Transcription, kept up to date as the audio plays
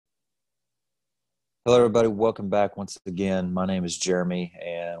Hello, everybody. Welcome back once again. My name is Jeremy,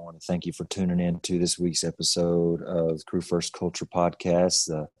 and I want to thank you for tuning in to this week's episode of Crew First Culture Podcast,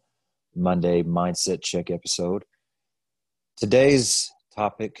 the Monday Mindset Check episode. Today's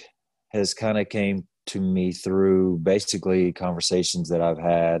topic has kind of came to me through basically conversations that I've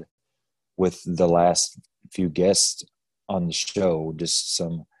had with the last few guests on the show. Just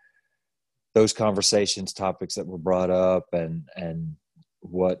some those conversations, topics that were brought up, and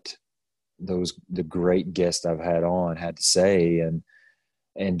what the great guests I've had on had to say,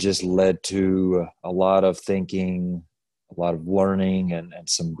 and just led to a lot of thinking, a lot of learning, and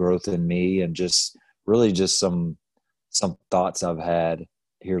some growth in me, and just really just some thoughts I've had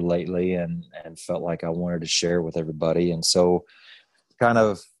here lately, and felt like I wanted to share with everybody. And so kind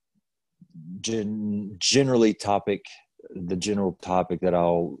of generally topic the general topic that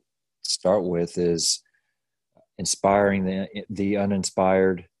I'll start with is inspiring the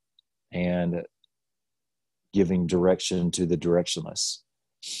uninspired and giving direction to the directionless.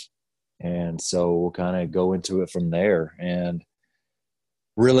 And so we'll kind of go into it from there. And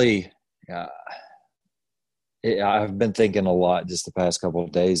really, uh, I've been thinking a lot just the past couple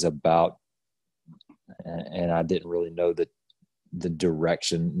of days about, and I didn't really know the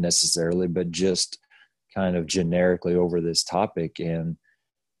direction necessarily, but just kind of generically over this topic. And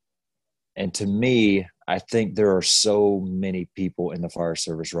to me, I think there are so many people in the fire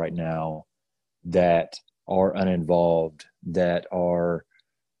service right now that are uninvolved, that are,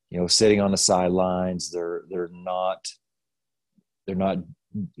 sitting on the sidelines. They're not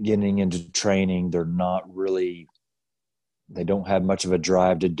getting into training. They don't have much of a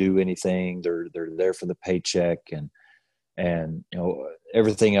drive to do anything. They're there for the paycheck and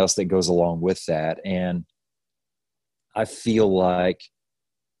everything else that goes along with that. And I feel like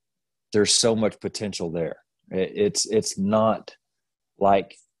there's so much potential there. It's not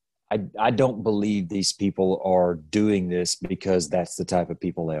like I don't believe these people are doing this because that's the type of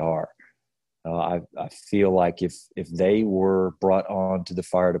people they are. I feel like if they were brought on to the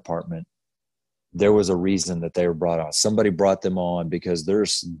fire department, there was a reason that they were brought on. Somebody brought them on because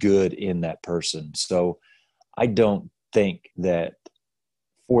there's good in that person. So I don't think that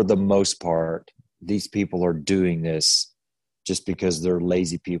for the most part, these people are doing this just because they're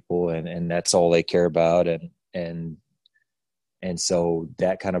lazy people and that's all they care about. And so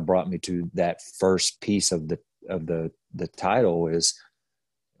that kind of brought me to that first piece of the title is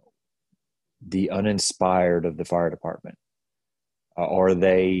the uninspired of the fire department. Are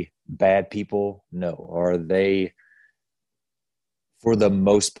they bad people? No. Are they, for the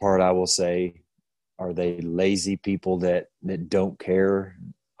most part, I will say, are they lazy people that don't care?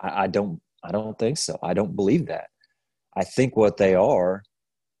 I don't think so. I don't believe that. I think what they are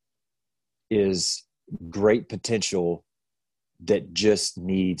is great potential that just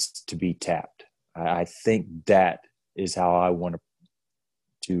needs to be tapped. I think that is how I want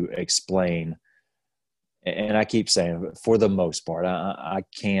to explain. And I keep saying, for the most part, I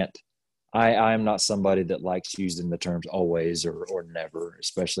can't. I'm not somebody that likes using the terms always or never,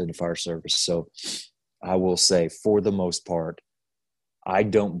 especially in the fire service. So I will say, for the most part, I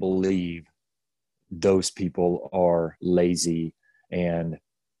don't believe those people are lazy and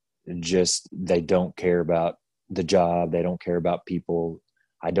just they don't care about the job. They don't care about people.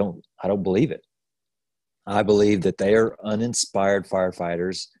 I don't believe it. I believe that they are uninspired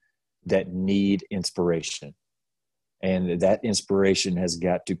firefighters that need inspiration. And that inspiration has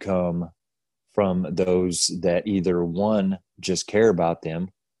got to come from those that either one, just care about them,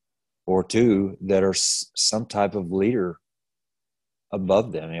 or two, that are some type of leader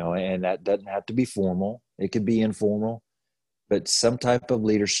above them, and that doesn't have to be formal. It could be informal, but some type of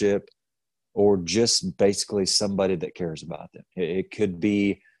leadership or just basically somebody that cares about them. It could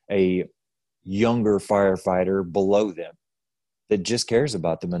be a younger firefighter below them that just cares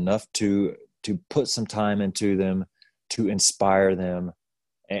about them enough to put some time into them, to inspire them,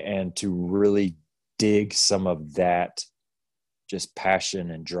 and to really dig some of that just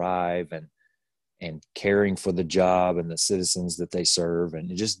passion and drive and caring for the job and the citizens that they serve,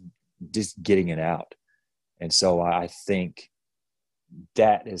 and just getting it out. And so I think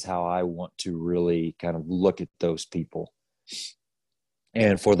that is how I want to really kind of look at those people.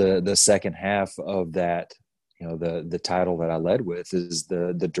 And for the second half of that, the title that I led with is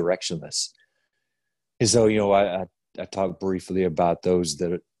the directionless. And so, I talked briefly about those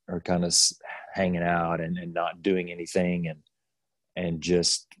that are kind of hanging out and not doing anything and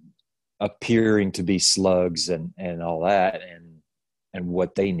just appearing to be slugs and all that and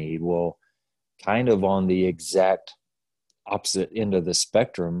what they need. Well, kind of on the exact opposite end of the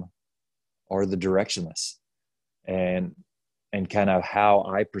spectrum are the directionless, and kind of how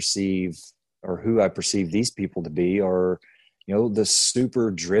I perceive or who I perceive these people to be are, the super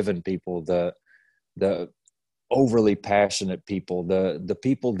driven people, the overly passionate people, the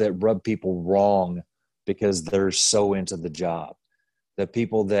people that rub people wrong because they're so into the job, the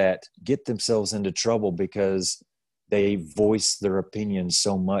people that get themselves into trouble because they voice their opinions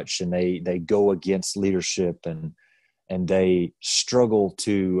so much, and they go against leadership, and they struggle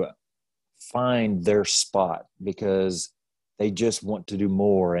to find their spot because they just want to do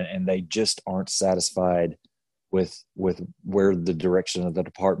more, and they just aren't satisfied with where the direction of the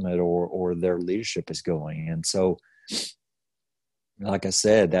department or their leadership is going. And so, like I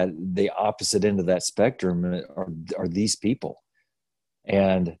said, that the opposite end of that spectrum are these people.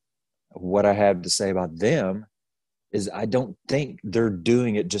 And what I have to say about them is I don't think they're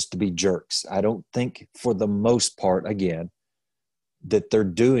doing it just to be jerks. I don't think, for the most part, again, that they're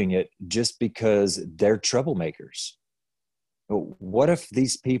doing it just because they're troublemakers. But what if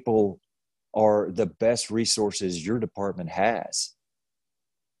these people are the best resources your department has?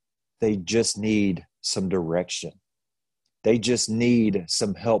 They just need some direction. They just need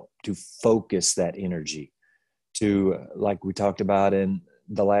some help to focus that energy to, like we talked about in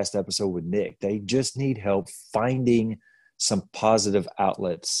the last episode with Nick, they just need help finding some positive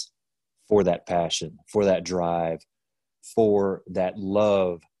outlets for that passion, for that drive, for that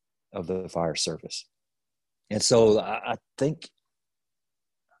love of the fire service. And so I think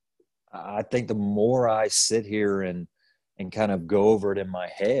the more I sit here and kind of go over it in my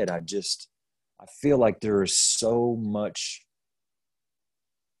head, I feel like there is so much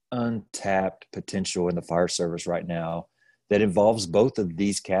untapped potential in the fire service right now that involves both of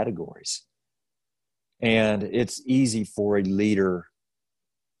these categories. And it's easy for a leader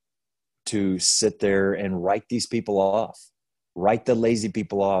to sit there and write these people off, write the lazy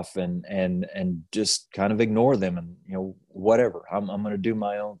people off, and just kind of ignore them, and whatever, I'm going to do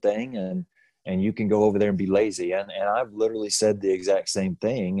my own thing, and you can go over there and be lazy. And I've literally said the exact same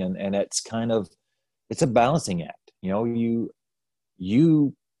thing, and it's a balancing act.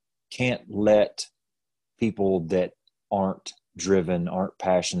 You can't let people that aren't driven, aren't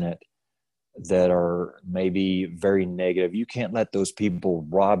passionate, that are maybe very negative, you can't let those people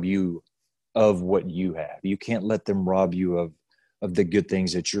rob you of what you have. You can't let them rob you of the good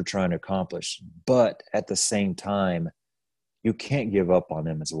things that you're trying to accomplish. But at the same time, you can't give up on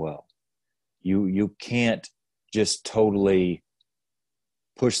them as well. You can't just totally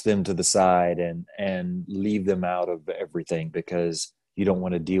push them to the side and leave them out of everything because you don't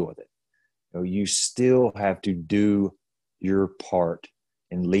want to deal with it. You still have to do your part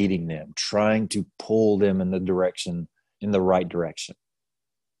in leading them, trying to pull them in the right direction.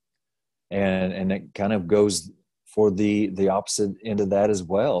 And it kind of goes for the opposite end of that as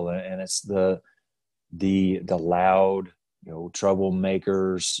well. And it's the loud,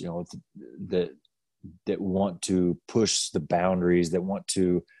 troublemakers, that want to push the boundaries, that want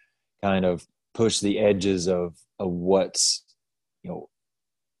to kind of push the edges of what's,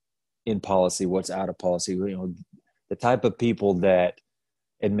 in policy, what's out of policy, the type of people that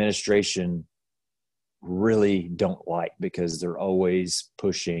administration really don't like because they're always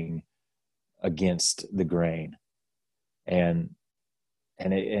pushing against the grain. And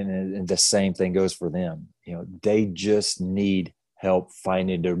the same thing goes for them. They just need help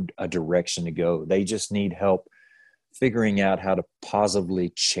finding a direction to go. They just need help figuring out how to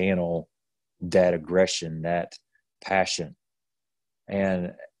positively channel that aggression, that passion.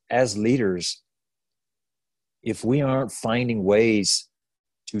 And as leaders, if we aren't finding ways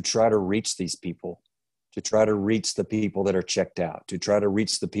to try to reach these people, to try to reach the people that are checked out, to try to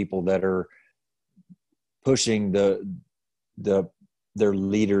reach the people that are pushing their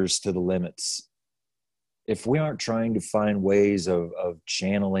leaders to the limits, if we aren't trying to find ways of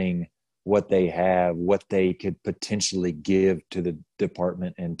channeling what they have, what they could potentially give to the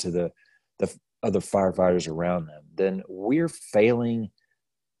department and to the other firefighters around them, then we're failing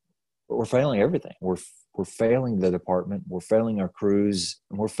everything. We're failing the department, we're failing our crews,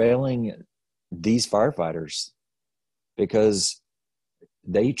 and we're failing these firefighters, because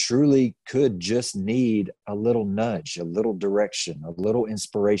they truly could just need a little nudge, a little direction, a little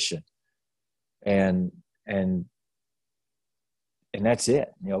inspiration. And that's it,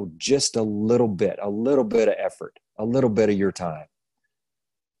 just a little bit of effort, a little bit of your time.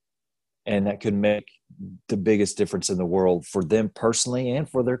 And that could make the biggest difference in the world for them personally and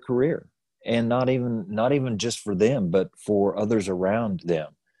for their career. And not even just for them, but for others around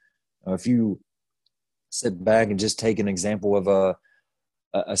them. If you sit back and just take an example of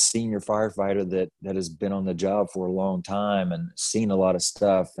a senior firefighter that has been on the job for a long time and seen a lot of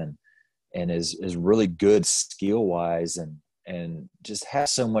stuff and is really good skill wise and just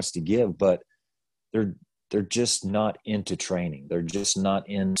has so much to give, but they're they're just not into training. They're just not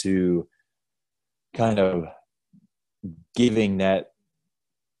into kind of giving that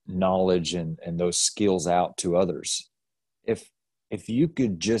knowledge and those skills out to others. If you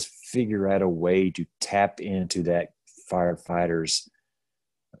could just figure out a way to tap into that firefighter's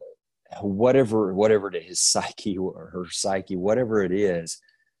whatever it is, his psyche or her psyche, whatever it is,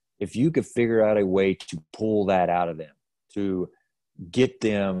 if you could figure out a way to pull that out of them, to get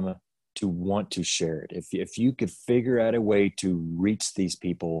them to want to share it, if you could figure out a way to reach these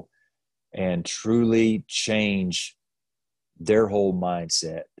people and truly change their whole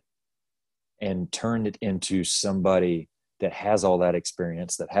mindset and turn it into somebody that has all that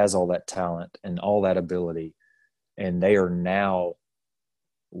experience, that has all that talent and all that ability, and they are now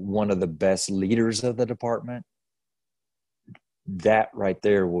one of the best leaders of the department, that right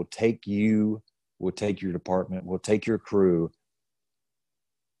there will take you, will take your department, will take your crew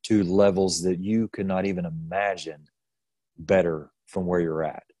to levels that you could not even imagine better from where you're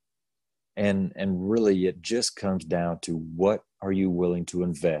at. And really it just comes down to, what are you willing to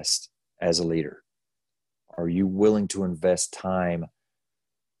invest as a leader? Are you willing to invest time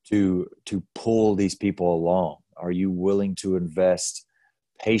to pull these people along? Are you willing to invest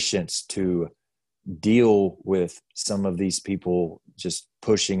patience to deal with some of these people just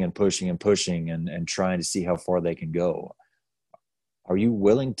pushing and pushing and pushing and trying to see how far they can go? Are you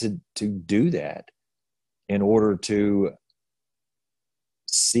willing to do that in order to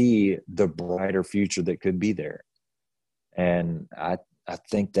see the brighter future that could be there? And I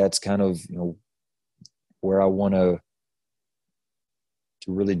think that's kind of, where I want to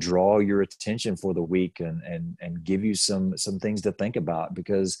really draw your attention for the week and give you some things to think about,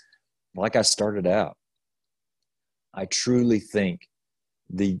 because like I started out, I truly think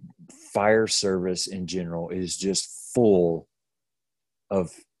the fire service in general is just full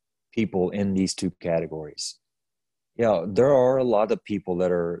of people in these two categories. Yeah, there are a lot of people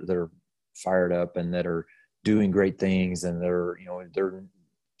that are fired up and that are doing great things, and they're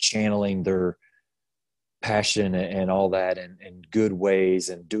channeling their passion and all that in good ways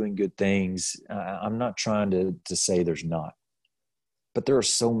and doing good things. I'm not trying to say there's not, but there are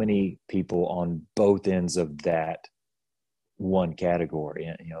so many people on both ends of that one category,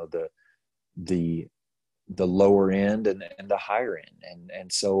 and the lower end and the higher end,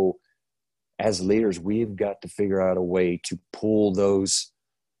 and so as leaders, we've got to figure out a way to pull those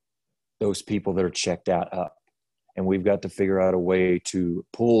people that are checked out up, and we've got to figure out a way to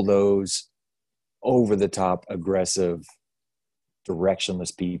pull those over the top, aggressive,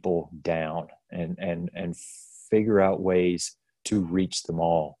 directionless people down, and figure out ways to reach them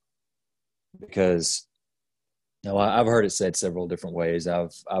all. Because I've heard it said several different ways.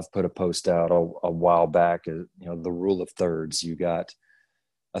 I've put a post out a while back. The rule of thirds. You got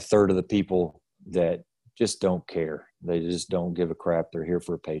a third of the people that just don't care. They just don't give a crap. They're here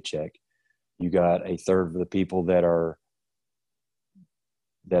for a paycheck. You got a third of the people that are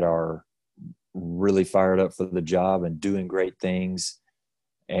really fired up for the job and doing great things.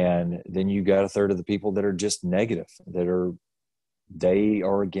 And then you got a third of the people that are just negative, they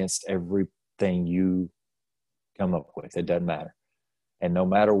are against everything you come up with. It doesn't matter. And no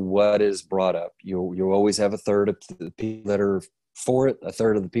matter what is brought up, you'll always have a third of the people that are for it, a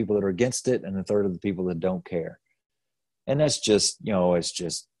third of the people that are against it, and a third of the people that don't care. And that's just, it's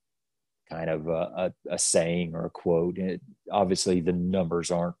just kind of a saying or a quote. Obviously the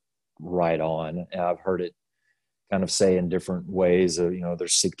numbers aren't right on. I've heard it kind of say in different ways. There's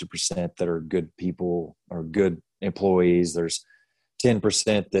 60% that are good people or good employees. There's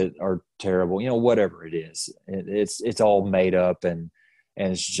 10% that are terrible. Whatever it is, it's all made up and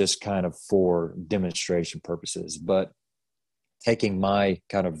it's just kind of for demonstration purposes. But taking my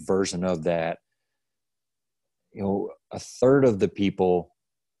kind of version of that, a third of the people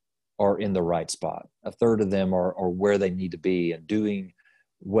are in the right spot. A third of them are where they need to be and doing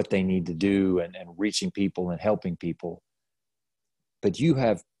what they need to do and reaching people and helping people. But you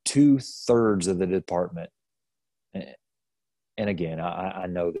have 2/3 of the department. And again, I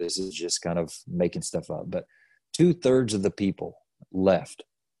know this is just kind of making stuff up, but 2/3 of the people left.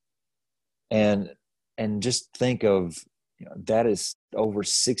 And just think of, that is over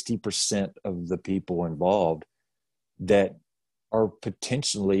 60% of the people involved that are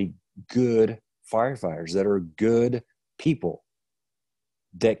potentially good firefighters, that are good people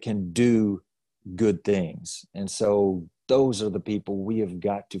that can do good things. And so those are the people we have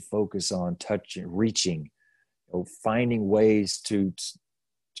got to focus on touching, reaching, finding ways to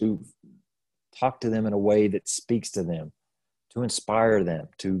talk to them in a way that speaks to them, to inspire them,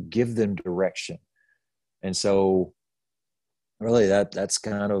 to give them direction. And so really that's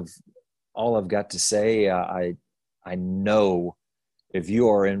kind of all I've got to say. I know if you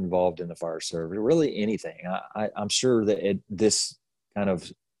are involved in the fire service, really anything, I'm sure that this kind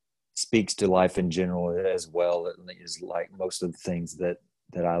of speaks to life in general as well. It is like most of the things that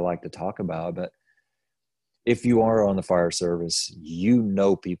I like to talk about. But if you are on the fire service, you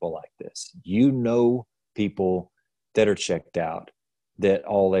know people like this. You know people that are checked out, that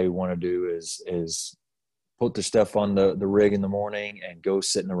all they want to do is put their stuff on the rig in the morning and go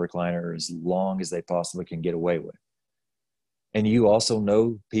sit in a recliner as long as they possibly can get away with. And you also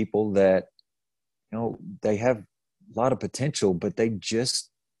know people that, they have a lot of potential, but they just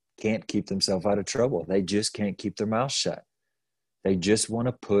can't keep themselves out of trouble. They just can't keep their mouth shut. They just want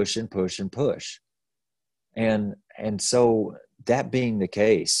to push and push and push. And so that being the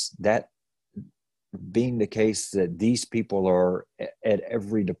case, that these people are at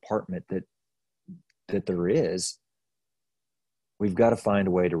every department that there is, we've got to find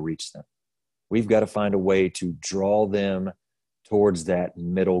a way to reach them. We've got to find a way to draw them towards that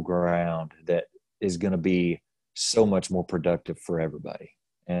middle ground that is going to be so much more productive for everybody.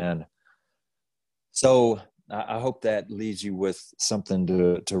 And so I hope that leaves you with something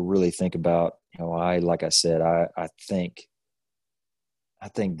to really think about. Like I said, I think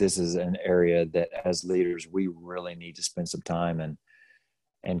this is an area that as leaders, we really need to spend some time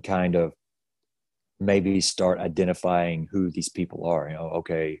and kind of maybe start identifying who these people are.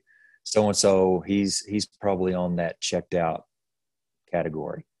 Okay, so-and-so, he's probably on that checked out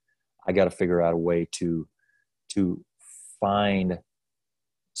category. I got to figure out a way to find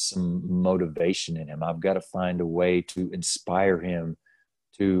some motivation in him. I've got to find a way to inspire him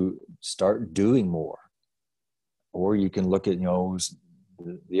to start doing more. Or you can look at,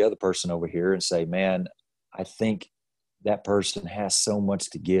 the other person over here and say, man, I think that person has so much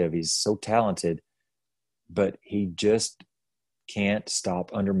to give. He's so talented, but he just can't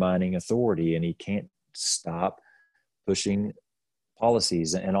stop undermining authority, and he can't stop pushing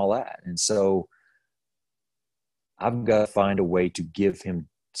policies and all that. And so I've got to find a way to give him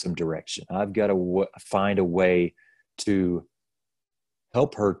some direction. I've got to find a way to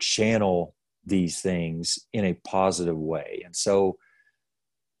help her channel these things in a positive way. And so,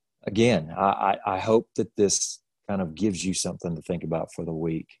 again, I hope that this kind of gives you something to think about for the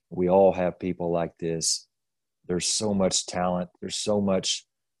week. We all have people like this. There's so much talent. There's so much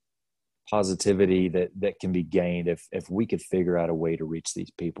positivity that can be gained if we could figure out a way to reach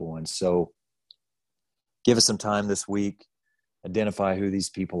these people. And so give us some time this week. Identify who these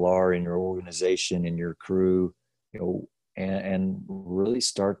people are in your organization, in your crew, and really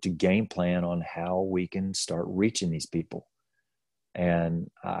start to game plan on how we can start reaching these people. And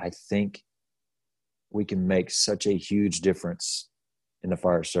I think we can make such a huge difference in the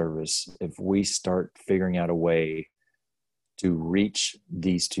fire service if we start figuring out a way to reach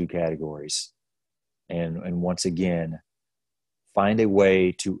these two categories. And once again, find a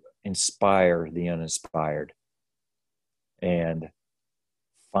way to inspire the uninspired, and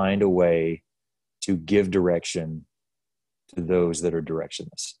find a way to give direction to those that are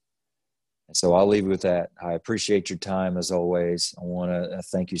directionless. And so I'll leave you with that. I appreciate your time as always. I want to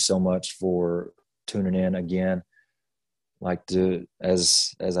thank you so much for tuning in again. Like to,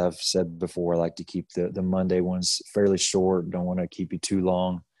 as I've said before, I like to keep the Monday ones fairly short. Don't want to keep you too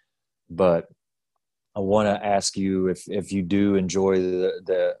long, but I want to ask you if you do enjoy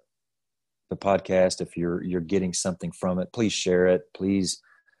the podcast, if you're getting something from it, please share it. Please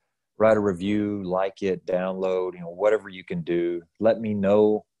write a review, like it, download, whatever you can do. Let me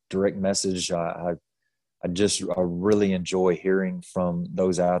know, direct message. I really enjoy hearing from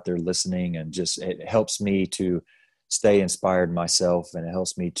those out there listening, and just it helps me to stay inspired myself, and it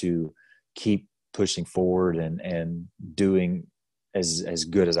helps me to keep pushing forward and doing as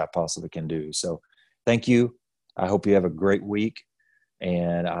good as I possibly can do. So thank you. I hope you have a great week,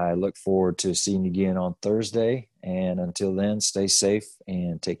 and I look forward to seeing you again on Thursday. And until then, stay safe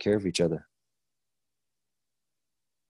and take care of each other.